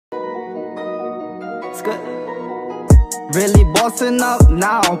what's good? Really bossing up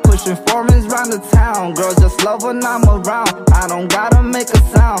now, pushing foreigns round the town. Girls just love when I'm around. I don't gotta make a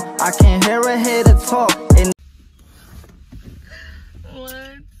sound. I can't hear a hater talk. And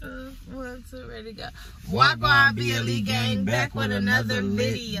 1, 2, 1, 2, ready, go. Wagwan BLE gang back with another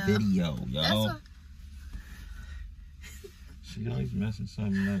video. Y'all. She always messing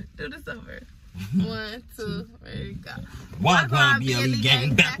something up. Do this over. 1, 2, ready, go. Wagwan BLE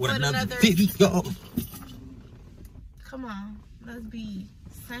gang back with another video. Come on, let's be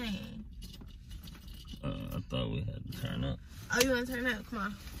sane. I thought we had to turn up. Oh, you want to turn up? Come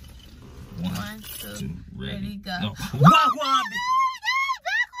on. 1, 2, ready, go. No. Wagwan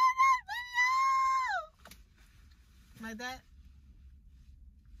like that?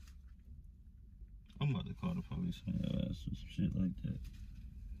 I'm about to call the police on your ass or some shit like that.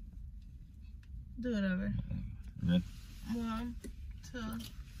 Do it over. Ready? 1, 2,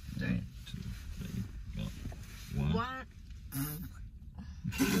 3. 1, 2, ready, go. 1.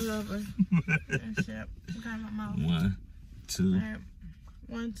 Do it over. Shit. Got my mouth. 1, 2. Right.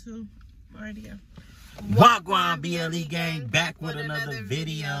 1, 2. Ready, go. Wagwan BLE gang back with another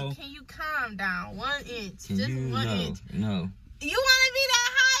video. Can you calm down? 1 inch. Can Just you? 1 inch. No. You want to be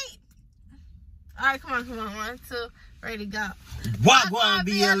that height? All right, come on. 1, 2, ready, go. Wagwan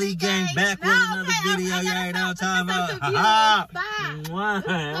BLE gang back with another video. You ain't no time about. Ha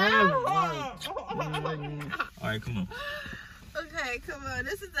All right, come on. Okay, come on.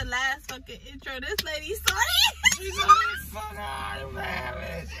 This is the last fucking intro. This lady sorry. She's so mad.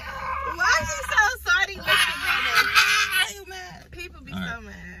 Why is she so sorry looking at us? People be so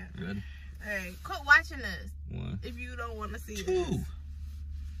mad. Ready? All right, quit watching us. 1. If you don't want to see 2, this.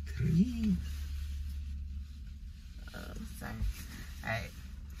 3. Sorry. Alright.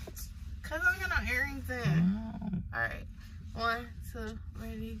 Cause I got no earrings in. Alright. 1, 2,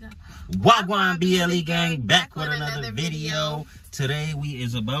 ready, go. Wagwan BLE gang back with another video. Today we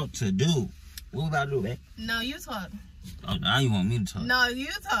is about to do. What we about to do, babe? No, you talk. Oh, now you want me to talk. No, you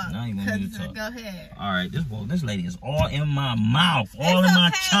talk. Now you want me to talk. Go ahead. All right, this lady is all in my mouth, all in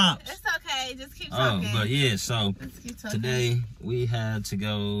my chops. It's okay. Just keep talking. Oh, but yeah, so Keep talking. today we had to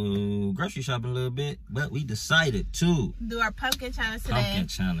go grocery shopping a little bit, but we decided to do our pumpkin challenge today. Pumpkin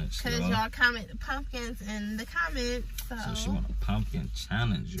challenge, Because y'all comment pumpkins in the comments. So she want a pumpkin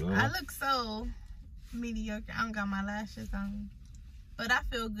challenge, y'all. I look so mediocre. I don't got my lashes on. But I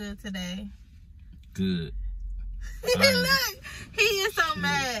feel good today. Good. Look, he is so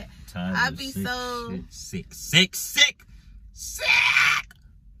mad. I be so sick.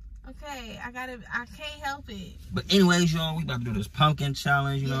 Okay, I can't help it. But anyways, y'all, we about to do this pumpkin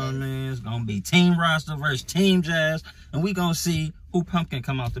challenge. You know what I mean? It's gonna be Team Roster versus Team Jazz, and we gonna see who pumpkin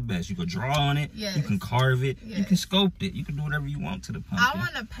come out the best. You can draw on it. Yes. You can carve it. Yes. You can sculpt it. You can do whatever you want to the pumpkin. I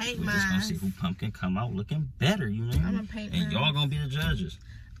want to paint mine. We're just gonna see who pumpkin come out looking better. You know? I'm gonna paint and mine. y'all gonna be the judges.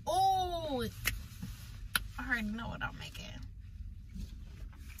 Oh, I already know what I'm making.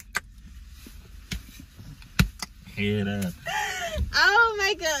 Head up. Oh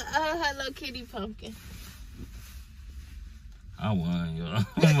my god, Hello Kitty pumpkin. I won, y'all.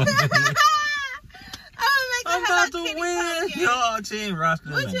 I'm about to win. Y'all, Team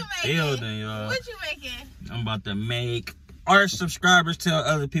Roster What in you the making? building, y'all. What you making? I'm about to make our subscribers tell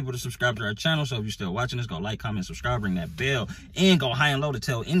other people to subscribe to our channel. So if you're still watching this, go like, comment, subscribe, ring that bell, and go high and low to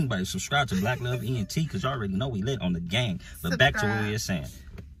tell anybody to subscribe to Black Love ENT, because y'all already know we lit on the gang. But back to what we were saying.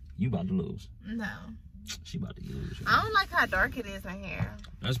 You about to lose. No. She about to lose. Y'all. I don't like how dark it is in here.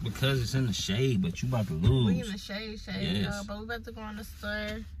 That's because it's in the shade, but you about to lose. We in the shade, Yes. but we about to go in the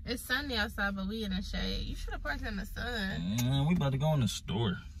store. It's sunny outside, but we in the shade. You should have parked in the sun. We about to go in the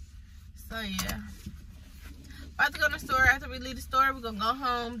store. So yeah. About to go in the store. After we leave the store, we're gonna go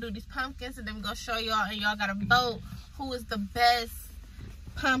home, do these pumpkins, and then we're gonna show y'all, and y'all gotta vote who is the best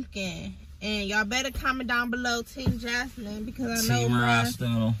pumpkin. And y'all better comment down below Team Jasmine, because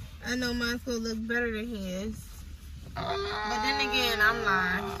I know mine's gonna look better than his. But then again, I'm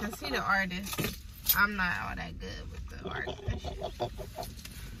lying. Cause he the artist. I'm not all that good with the art and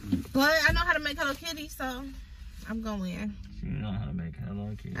shit. But I know how to make Hello Kitty, so I'm gonna win. You know how to make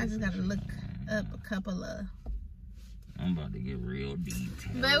Hello Kitty. I just gotta look up a couple of. I'm about to get real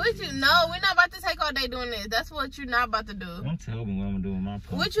detailed. But what you know, we're not about to take all day doing this. That's what you're not about to do. Don't tell me what I'm gonna do with my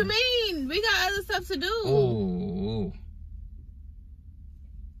pumpkin. What you mean? We got other stuff to do. Oh.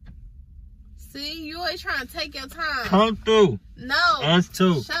 See, you always trying to take your time. Come through. No. Us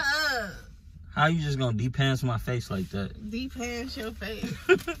too. Shut up. How you just gonna de-pants my face like that? De-pants your face.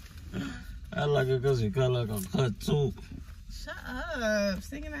 I like it because it got like a cut too. Shut up.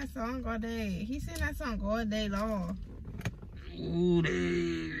 Singing that song all day. He sing that song all day long. Ooh,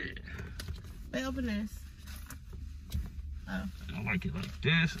 David. But open this? Oh. I like it like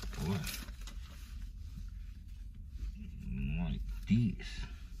this, or like this.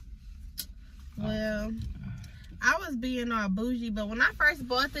 Well, I was being all bougie, but when I first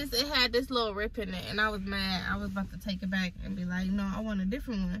bought this, it had this little rip in it, and I was mad. I was about to take it back and be like, no, I want a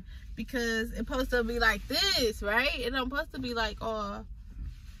different one, because it's supposed to be like this, right? It don't supposed to be like, oh,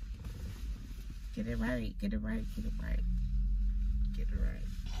 get it right, get it right, get it right, get it right.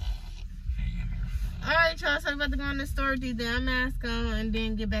 All right, y'all, so I'm about to go in the store, do that mask on, and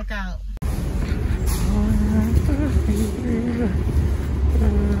then get back out.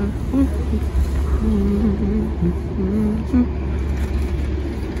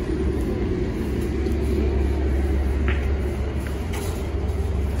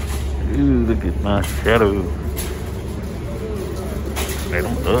 Ooh, look at my shadow. They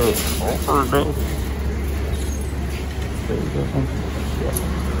don't offer though. There you go.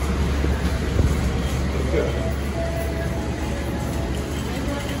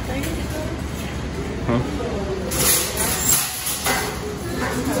 Huh?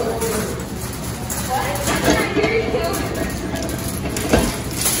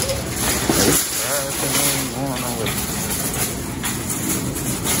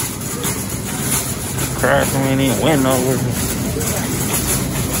 Crash, we ain't even win over.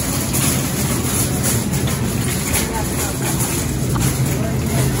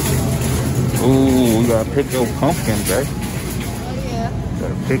 Ooh, we gotta pick your pumpkin, guys. Oh, yeah.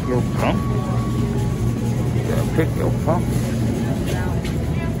 Gotta pick your pumpkin. Gotta pick your pumpkin.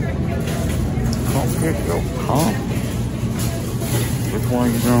 Come pick your pumpkin. Which one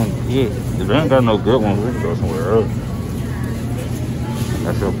you gonna get? If they ain't got no good ones, we can go somewhere else.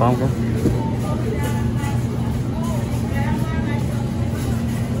 That's your pumpkin?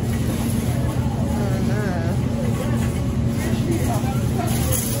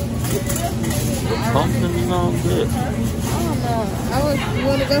 Pumpkin you gonna get? I don't know. You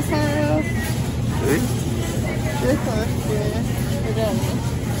want to go somewhere else? See? This one, yeah. Or that one?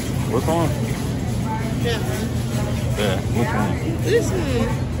 Which one? That one. Yeah, which one? This one.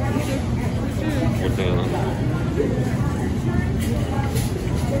 What the hell?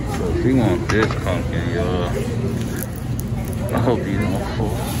 So if you want this pumpkin, y'all, I hope you don't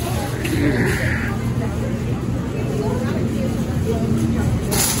fall.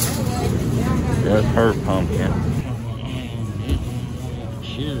 That's her pumpkin.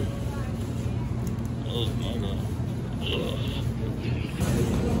 Sure. Oh my God.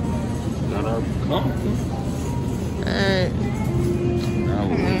 Got our pumpkin. Alright. Now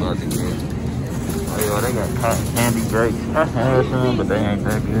what we about to get. Oh yo, they got cotton candy grapes. I had some, but they ain't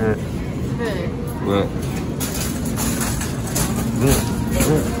that good. But look.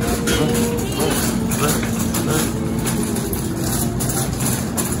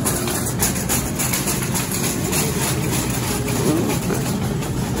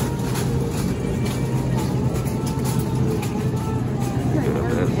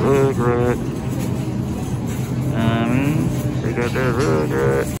 Red. They got that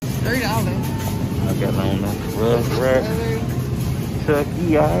red. $3. I got on them red. Chucky,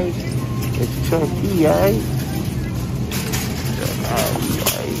 aight? It's Chucky, aight?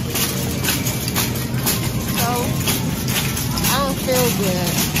 So, I don't feel good.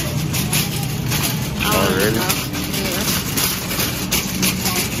 Already? Yeah.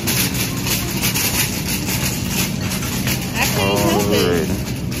 I can't help it.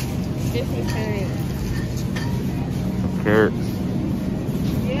 Get some carrots. Some carrots.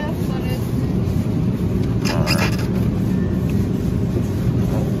 Yeah, but it's... Alright.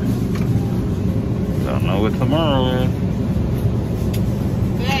 Don't know what tomorrow is.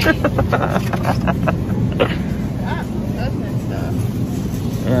 Hey. That's messed up.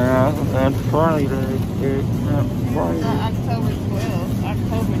 Yeah, that's Friday. October 12th.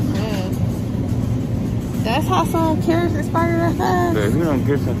 October 12th. That's how some carrots expire that fast? But if you don't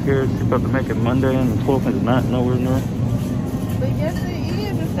get some carrots, you're about to make it Monday and the 12th is not nowhere near. But yes it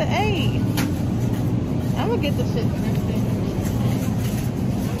is. It's the 8th. I'm gonna get the shit the next day.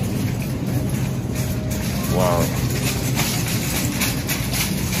 Wow.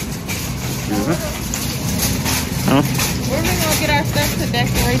 Excuse me? Huh? Where we gonna get our stuff to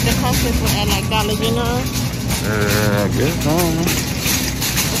decorate the pumpkins with at like Dollar General? I guess, I don't know.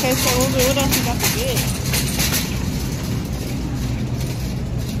 Okay, so what else you got to get?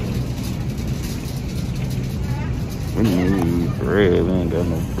 We need bread. We ain't got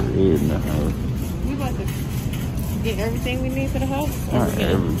no bread in the house. We about to get everything we need for the house? Not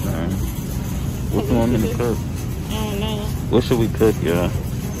everything. What you want me to cook? I don't know. What should we cook, y'all?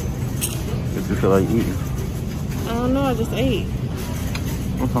 What you feel like eating? I don't know, I just ate.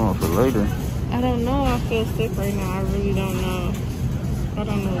 I'm talking about for later. I don't know. I feel sick right now. I really don't know. I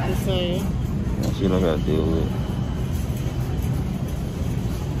don't know what to say. Well, she don't got to deal with it.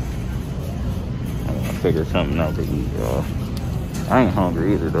 I gotta figure something out to eat, y'all. I ain't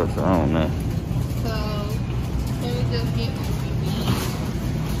hungry either, though, so I don't know. So, let me just get what we need.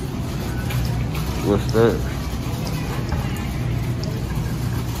 What's that?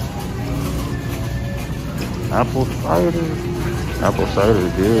 Apple cider? Apple cider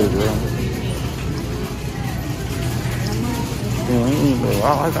is good, yeah. I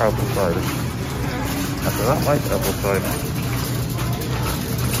like apple cider. I said I like apple cider.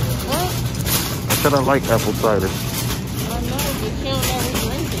 What? I said I like apple cider. I know, but you don't ever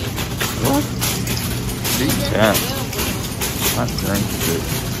drink it. What? Yeah. I drink it.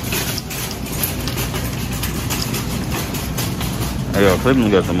 Hey, yo,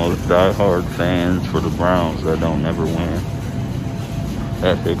 Cleveland got the most diehard fans for the Browns that don't never win.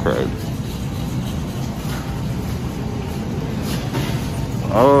 That's it crazy.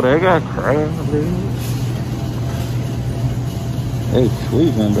 Oh, they got crabs, dude. They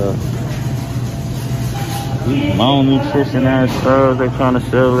tweaking, though. These malnutrition ass stars, they trying to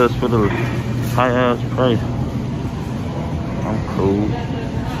sell us for the high ass price. I'm cool.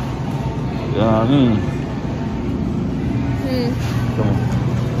 You know what I mean? Come on.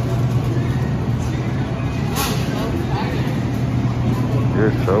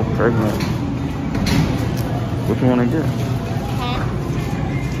 You're so pregnant. What you want to get?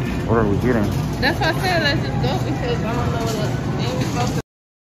 What are we getting? That's why I said let's just go because I don't know what else. Then we supposed to.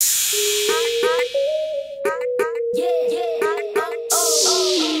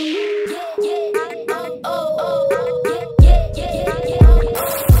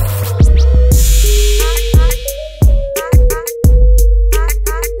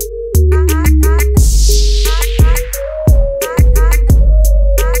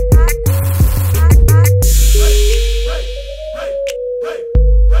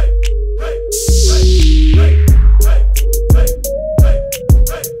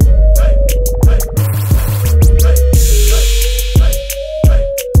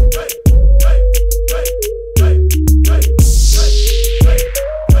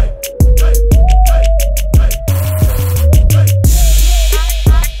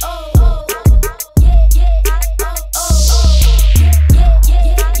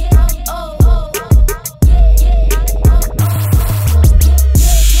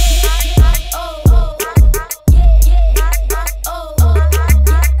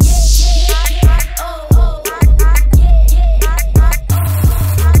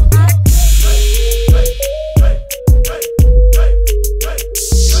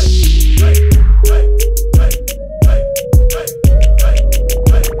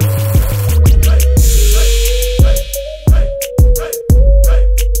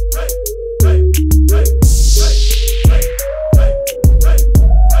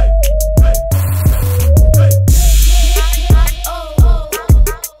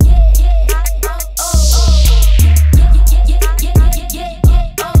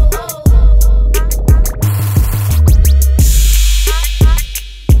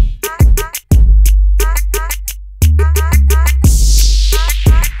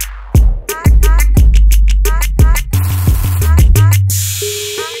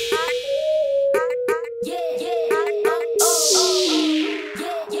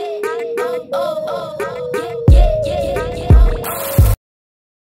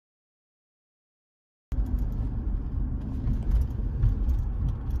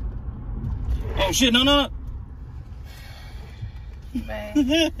 Oh shit, no. Man,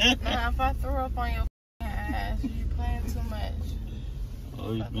 nah, if I throw up on your ass, you playing too much.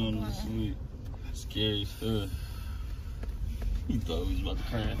 Oh, he's going to sleep. Scary stuff. He thought he was about to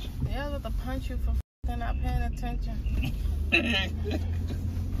crash. Yeah, I was about to punch you for not paying attention.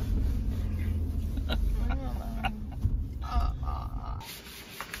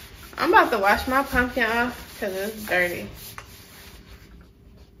 I'm about to wash my pumpkin off because it's dirty.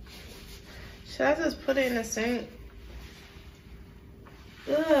 Should I just put it in the sink?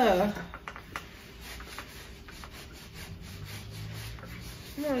 Ugh.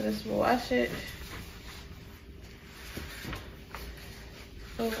 I'm gonna just wash it.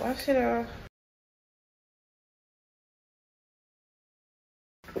 Oh, wash it off.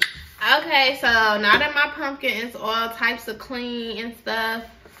 Okay, so now that my pumpkin is all types of clean and stuff,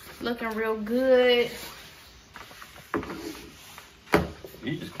 looking real good.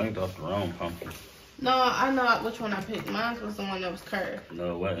 You just cleaned off the wrong pumpkin. No, I know which one I picked. Mine was the one that was curved.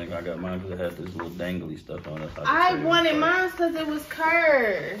 No, wait, I got mine because it had this little dangly stuff on it. I wanted mine because it was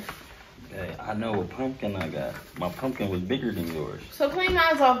curved. Hey, I know what pumpkin I got. My pumpkin was bigger than yours. So clean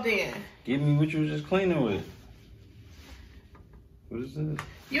eyes off then. Give me what you was just cleaning with. What is this?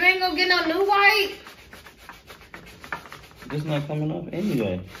 You ain't gonna get no new white? This not coming off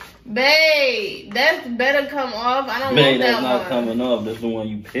anyway. Babe, that's better come off. I don't Babe, want that that's not one. coming off. That's the one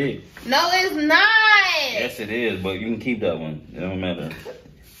you picked. No, it's not. Yes, it is, but you can keep that one. It don't matter.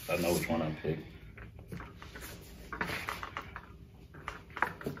 I know which one I picked.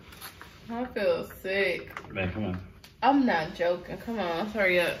 I feel sick. Man, come on. I'm not joking. Come on, let's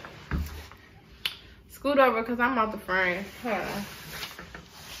hurry up. Scoot over because I'm out the frame. Hold on.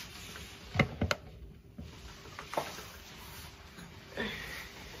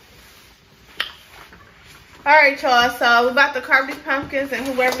 Alright, y'all. So we're about to carve these pumpkins, and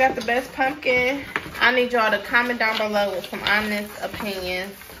whoever got the best pumpkin, I need y'all to comment down below with some honest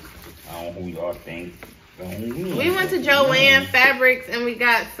opinions. I don't know who y'all think. We went to Joann Fabrics and we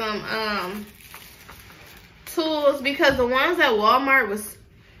got some tools because the ones at Walmart was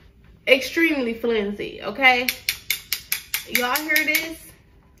extremely flimsy, okay? Y'all hear this?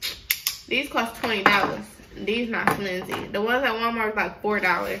 These cost $20. These not flimsy. The ones at Walmart was like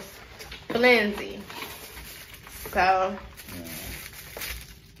 $4. Flimsy. So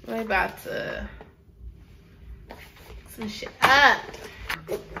we're about to some shit up.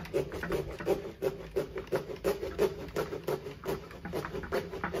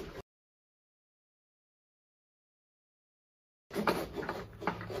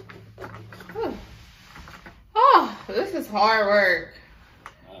 Oh, this is hard work.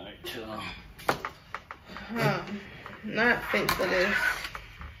 Alright, y'all. Not fit for this.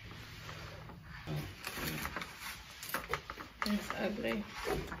 It's ugly.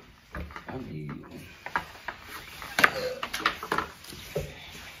 I need.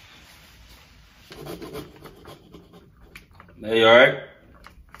 Hey, you alright?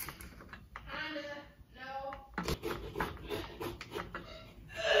 Kinda, no.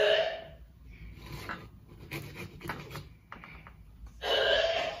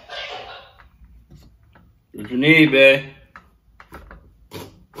 What you need, babe?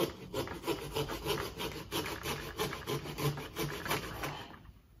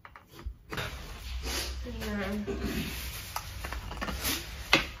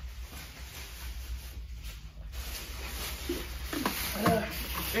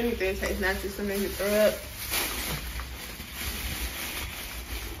 Anything tastes nasty, so make you throw up.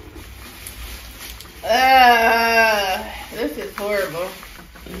 This is horrible.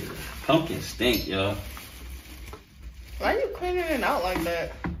 Pumpkin stink, y'all. Why are you cleaning it out like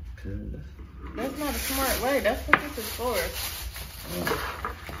that? That's not a smart way. That's what this is for.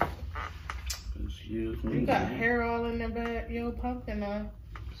 Excuse me. You got hair all in the back. Yo, pumpkin on.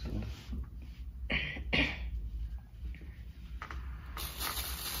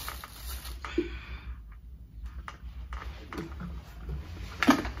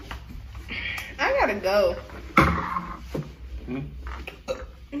 I gotta go.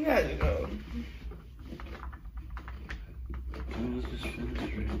 You gotta go. Let's just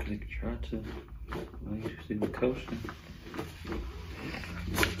finish real quick. Try to see the coaster.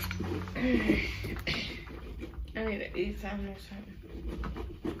 I need to eat something or something.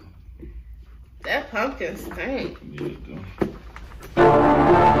 That pumpkin stink. Yeah, it do.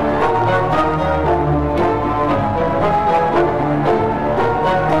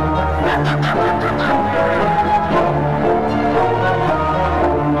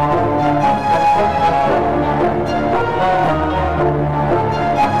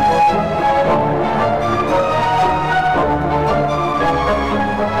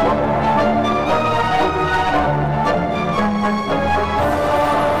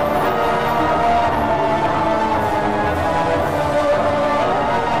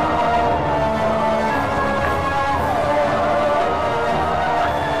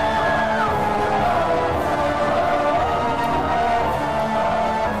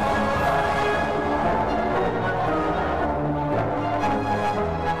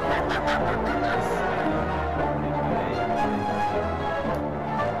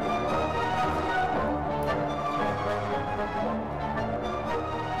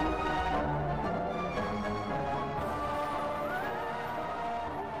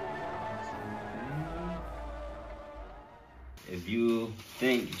 If you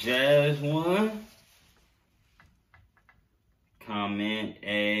think Jazz won, comment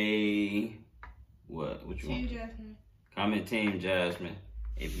a what? What you want? Team Jasmine. Comment Team Jasmine.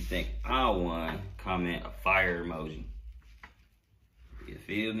 If you think I won, comment a fire emoji. You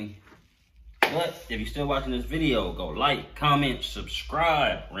feel me? But if you're still watching this video, go like, comment,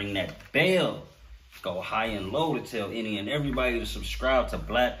 subscribe, ring that bell. Go high and low to tell any and everybody to subscribe to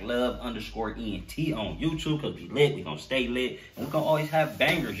BlackLove_ENT on YouTube, because we lit, we gonna stay lit, and we gonna always have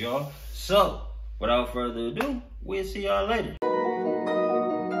bangers, y'all. So, without further ado, we'll see y'all later.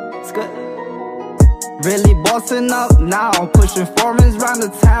 It's good. Really bossing up now, pushing foreigns round the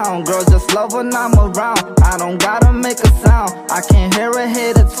town. Girls just love when I'm around. I don't gotta make a sound, I can hear a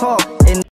hater talk.